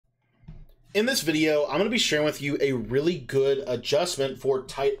In this video, I'm going to be sharing with you a really good adjustment for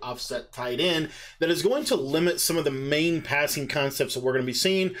tight offset tight end that is going to limit some of the main passing concepts that we're going to be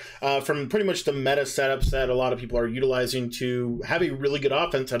seeing from pretty much the meta setups that a lot of people are utilizing to have a really good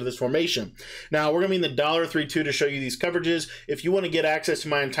offense out of this formation. Now, we're going to be in the $3.2 to show you these coverages. If you want to get access to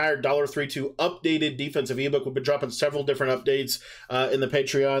my entire $3.2 updated defensive ebook, we've been dropping several different updates in the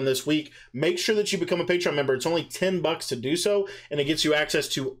Patreon this week. Make sure that you become a Patreon member. It's only $10 to do so, and it gets you access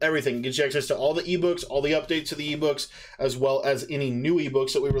to everything. It gets you access to all the ebooks, all the updates to the ebooks, as well as any new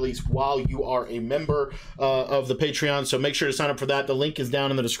ebooks that we release while you are a member of the Patreon. So make sure to sign up for that. The link is down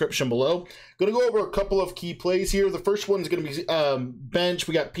in the description below. Going to go over a couple of key plays here. The first one is going to be bench.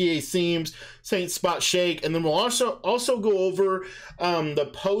 We got PA seams, Saints spot shake, and then we'll also go over the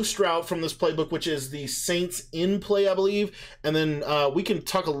post route from this playbook, which is the Saints in play, I believe, and then we can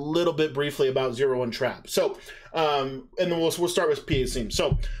talk a little bit briefly about 0-1 trap. So and then we'll start with PA seams.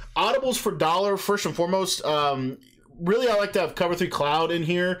 So audibles for dollar, first and foremost. Really, I like to have Cover 3 Cloud in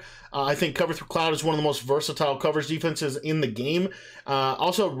here. I think Cover 3 Cloud is one of the most versatile coverage defenses in the game.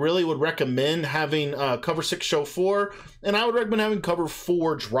 Also, really would recommend having Cover 6 Show 4, and I would recommend having Cover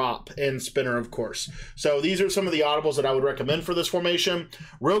 4 Drop and Spinner, of course. So these are some of the audibles that I would recommend for this formation.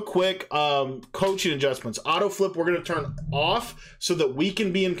 Real quick, coaching adjustments. Auto flip, we're going to turn off so that we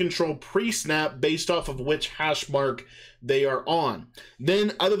can be in control pre-snap based off of which hash mark they are on.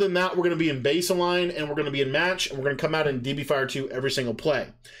 Then, other than that, we're going to be in base align, and we're going to be in match, and we're going to come out in DB Fire 2 every single play.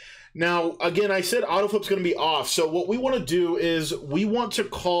 Now, again, I said autoflip's going to be off. So what we want to do is we want to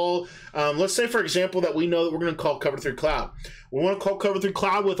call, let's say, for example, that we know that we're going to call Cover 3 Cloud. We want to call Cover 3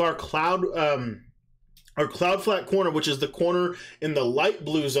 Cloud with our cloud flat corner, which is the corner in the light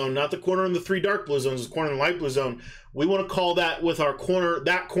blue zone, not the corner in the 3 dark blue zones, the corner in the light blue zone. We want to call that with our corner,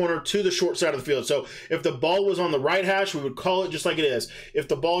 that corner to the short side of the field. So if the ball was on the right hash, we would call it just like it is. If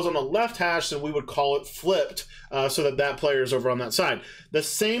the ball is on the left hash, then we would call it flipped so that that player is over on that side. The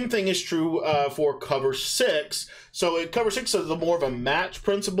same thing is true for Cover 6. So Cover 6 is more of a match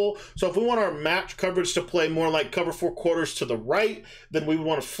principle. So if we want our match coverage to play more like Cover 4 quarters to the right, then we would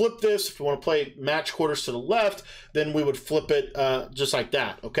want to flip this. If we want to play match quarters to the left, then we would flip it just like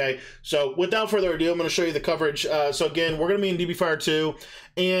that, okay? So without further ado, I'm going to show you the coverage. So again, we're going to be in DB Fire 2,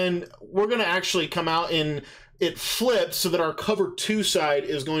 and we're going to actually come out in it flips so that our Cover 2 side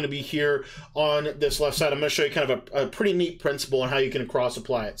is going to be here on this left side. I'm going to show you kind of a pretty neat principle on how you can cross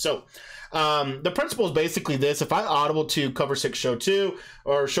apply it. So the principle is basically this. If I audible to Cover 6 Show 2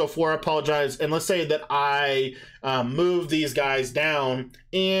 or Show 4, I apologize, and let's say that I move these guys down,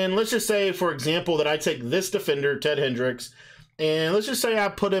 and let's just say, for example, that I take this defender, Ted Hendricks, and let's just say I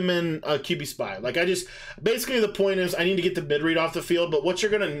put him in a QB spy. Like basically the point is I need to get the mid read off the field, but what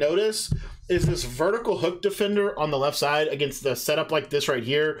you're going to notice is this vertical hook defender on the left side against the setup like this right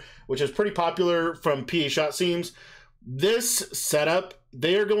here, which is pretty popular from PA shot seams. This setup,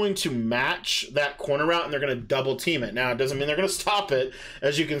 they are going to match that corner route, and they're going to double team it. Now, it doesn't mean they're going to stop it,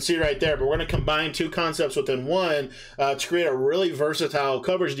 as you can see right there, but we're going to combine two concepts within one to create a really versatile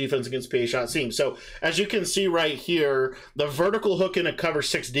coverage defense against PA shot seams. So, as you can see right here, the vertical hook in a Cover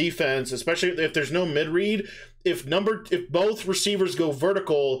 6 defense, especially if there's no mid-read, if both receivers go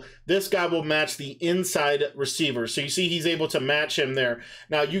vertical, this guy will match the inside receiver. So you see he's able to match him there.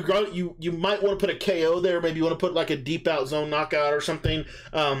 Now you might want to put a KO there. Maybe you want to put like a deep out zone knockout or something,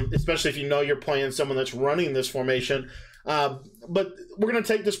 especially if you know you're playing someone that's running this formation. But we're going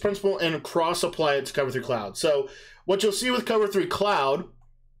to take this principle and cross apply it to Cover 3 Cloud. So what you'll see with Cover 3 Cloud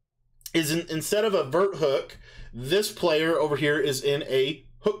is instead of a vert hook, this player over here is in a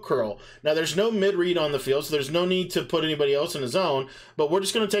hook curl. Now there's no mid read on the field, so there's no need to put anybody else in a zone, but we're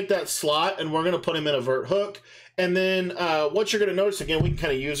just going to take that slot and we're going to put him in a vert hook. And then what you're going to notice, again, we can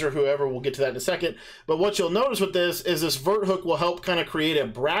kind of use whoever, we'll get to that in a second, but what you'll notice with this is this vert hook will help kind of create a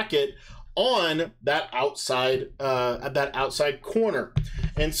bracket on that outside corner.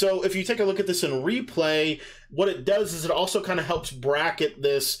 And so if you take a look at this in replay, what it does is it also kind of helps bracket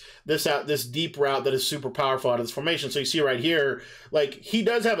this deep route that is super powerful out of this formation. So you see right here, like he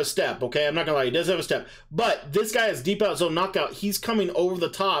does have a step, okay? I'm not gonna lie, he does have a step, but this guy has deep out zone knockout. He's coming over the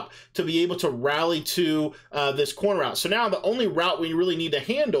top to be able to rally to this corner route. So now the only route we really need to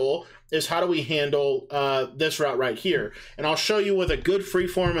handle is how do we handle this route right here. And I'll show you with a good free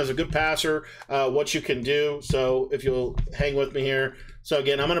form as a good passer what you can do. So if you'll hang with me here. So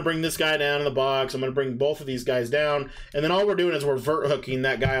again, I'm going to bring this guy down in the box. I'm going to bring both of these guys down. And then all we're doing is we're vert hooking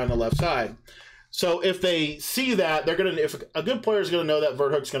that guy on the left side. So if they see that, they're going to, if a good player is going to know that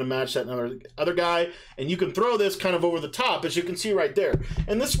vert hook's going to match that other guy, and you can throw this kind of over the top, as you can see right there.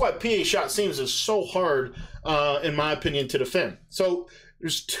 And this is why PA shot seams is so hard, in my opinion, to defend. So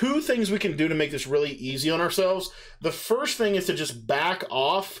There's two things we can do to make this really easy on ourselves. The first thing is to just back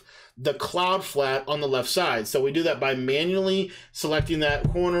off the cloud flat on the left side. So we do that by manually selecting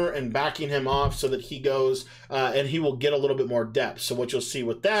that corner and backing him off so that he goes and he will get a little bit more depth. So what you'll see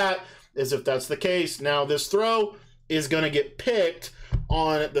with that is, if that's the case, now this throw is going to get picked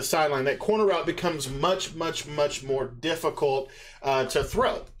on the sideline. That corner route becomes much, much, much more difficult to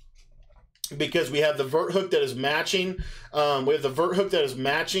throw, because we have the vert hook that is matching. We have the vert hook that is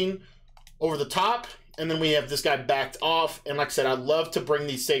matching over the top, and then we have this guy backed off. And like I said, I love to bring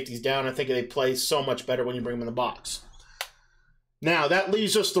these safeties down. I think they play so much better when you bring them in the box. Now, that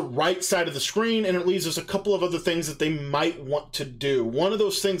leaves us the right side of the screen, and it leaves us a couple of other things that they might want to do. One of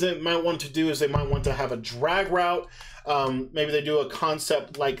those things they might want to do is they might want to have a drag route. Maybe they do a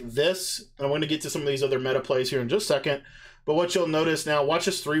concept like this. And I'm going to get to some of these other meta plays here in just a second. But what you'll notice now, watch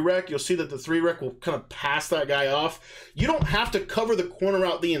this 3-rec. You'll see that the 3-rec will kind of pass that guy off. You don't have to cover the corner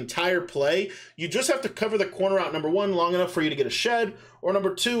route the entire play. You just have to cover the corner route, number one, long enough for you to get a shed, or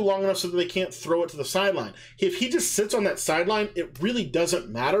number two, long enough so that they can't throw it to the sideline. If he just sits on that sideline, it really doesn't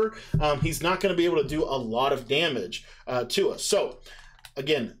matter. He's not going to be able to do a lot of damage to us. So,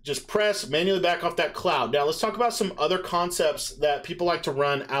 again, just press, manually back off that cloud. Now, let's talk about some other concepts that people like to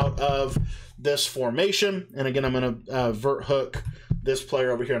run out of this formation. And again, I'm going to vert hook this player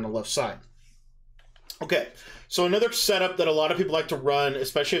over here on the left side. Okay, so another setup that a lot of people like to run,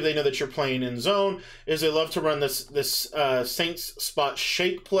 especially if they know that you're playing in zone, is they love to run this Saints spot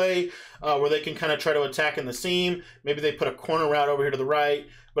shake play where they can kind of try to attack in the seam. Maybe they put a corner route over here to the right.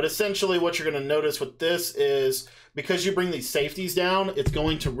 But essentially what you're going to notice with this is, because you bring these safeties down, it's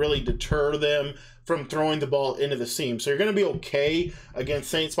going to really deter them from throwing the ball into the seam. So you're going to be okay against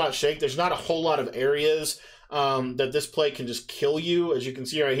Saint Spot Shake. There's not a whole lot of areas that this play can just kill you, as you can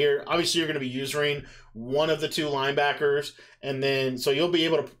see right here. Obviously, you're going to be using one of the two linebackers, and then so you'll be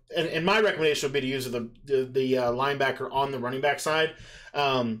able to. And my recommendation would be to use the linebacker on the running back side.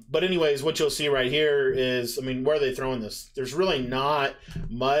 But anyways, what you'll see right here is, I mean, where are they throwing this? There's really not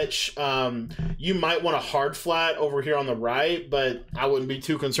much. You might want a hard flat over here on the right, but I wouldn't be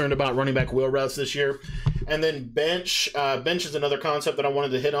too concerned about running back wheel routes this year. And then bench. Bench is another concept that I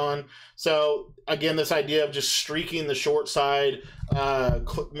wanted to hit on. So again, this idea of just streaking the short side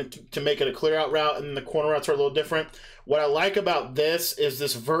to make it a clear out route, and then the corner routes are a little different. What I like about this is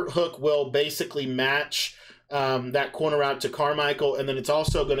this vert hook will basically match that corner route to Carmichael, and then it's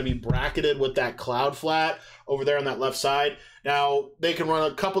also going to be bracketed with that cloud flat over there on that left side. Now, they can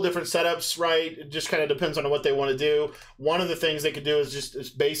run a couple different setups, right? It just kind of depends on what they want to do. One of the things they could do is just this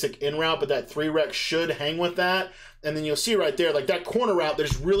basic in route, but that 3-rec should hang with that. And then you'll see right there, like that corner route,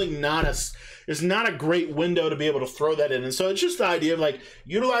 there's not a great window to be able to throw that in. And so it's just the idea of like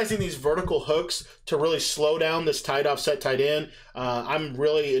utilizing these vertical hooks to really slow down this tight offset tight end. I'm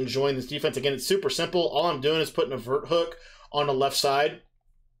really enjoying this defense. Again, it's super simple. All I'm doing is putting a vert hook on the left side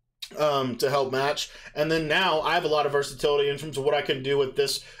to help match, and then now I have a lot of versatility in terms of what I can do with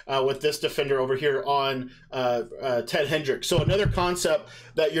this defender over here on Ted Hendricks. So another concept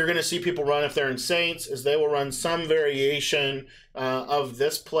that you're going to see people run if they're in Saints is they will run some variation of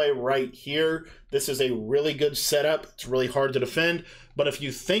this play right here. This is a really good setup. It's really hard to defend, but if you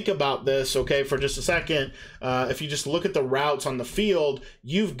think about this, okay, for just a second, if you just look at the routes on the field,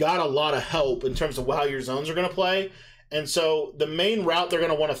 you've got a lot of help in terms of how your zones are going to play. And so the main route they're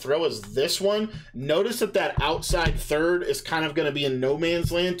going to want to throw is this one. Notice that that outside third is kind of going to be in no man's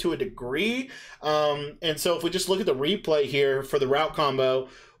land to a degree. And so if we just look at the replay here for the route combo,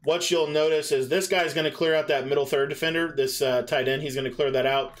 what you'll notice is this guy's going to clear out that middle third defender, this tight end. He's going to clear that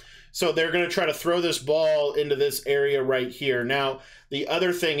out. So they're going to try to throw this ball into this area right here. Now, the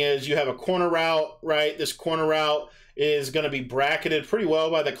other thing is you have a corner route, right? This corner route is going to be bracketed pretty well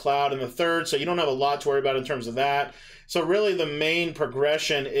by the cloud in the third, so you don't have a lot to worry about in terms of that. So really the main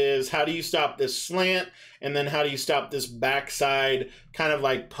progression is how do you stop this slant, and then how do you stop this backside kind of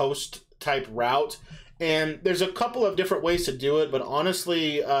like post type route. And there's a couple of different ways to do it, but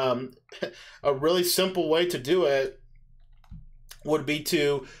honestly, a really simple way to do it would be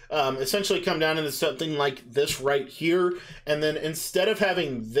to essentially come down into something like this right here. And then instead of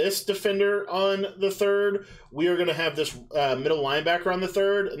having this defender on the third, we are going to have this middle linebacker on the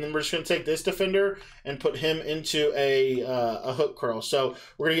third. And then we're just going to take this defender and put him into a hook curl. So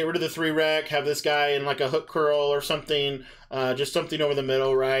we're going to get rid of the 3-rec, have this guy in like a hook curl or something, just something over the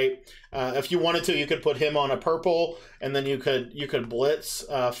middle, right? If you wanted to, you could put him on a purple, and then you could blitz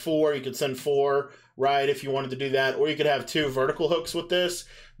 4. You could send 4 right, if you wanted to do that, or you could have 2 vertical hooks with this.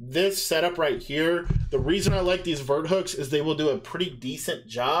 This setup right here, the reason I like these vert hooks is they will do a pretty decent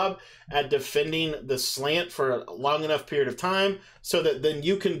job at defending the slant for a long enough period of time so that then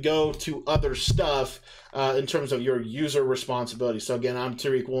you can go to other stuff in terms of your user responsibility. So again, I'm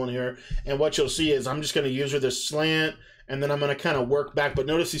Tariq Woolen here, and what you'll see is I'm just going to user this slant, and then I'm going to kind of work back. But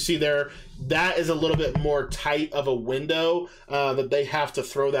notice you see there, that is a little bit more tight of a window that they have to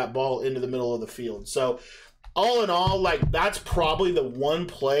throw that ball into the middle of the field. So all in all, like, that's probably the one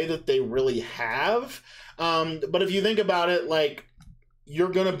play that they really have. But if you think about it, like, you're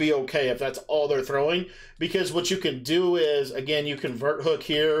going to be okay if that's all they're throwing, because what you can do is, again, you can vert hook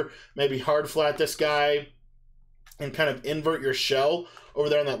here, maybe hard flat this guy, and kind of invert your shell over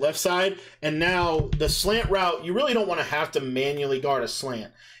there on that left side. And now the slant route, you really don't want to have to manually guard a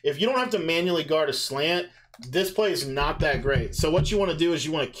slant. If you don't have to manually guard a slant, this play is not that great. So what you want to do is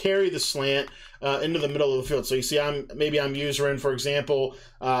you want to carry the slant into the middle of the field. So you see, maybe I'm usering, for example,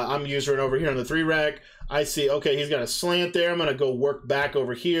 I'm usering over here on the 3 rec. I see, okay, he's got a slant there. I'm going to go work back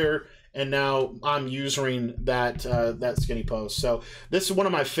over here, and now I'm using that that skinny post. So this is one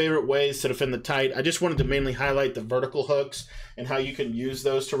of my favorite ways to defend the tight. I just wanted to mainly highlight the vertical hooks and how you can use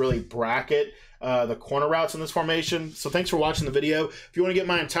those to really bracket the corner routes in this formation. So thanks for watching the video. If you want to get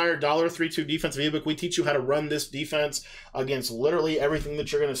my entire $3.2 defensive ebook, we teach you how to run this defense against literally everything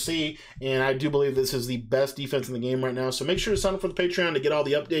that you're going to see. And I do believe this is the best defense in the game right now. So make sure to sign up for the Patreon to get all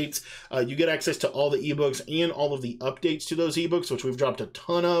the updates. You get access to all the ebooks and all of the updates to those ebooks, which we've dropped a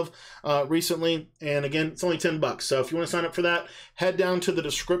ton of recently. And again, it's only $10. So if you want to sign up for that, head down to the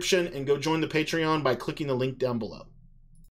description and go join the Patreon by clicking the link down below.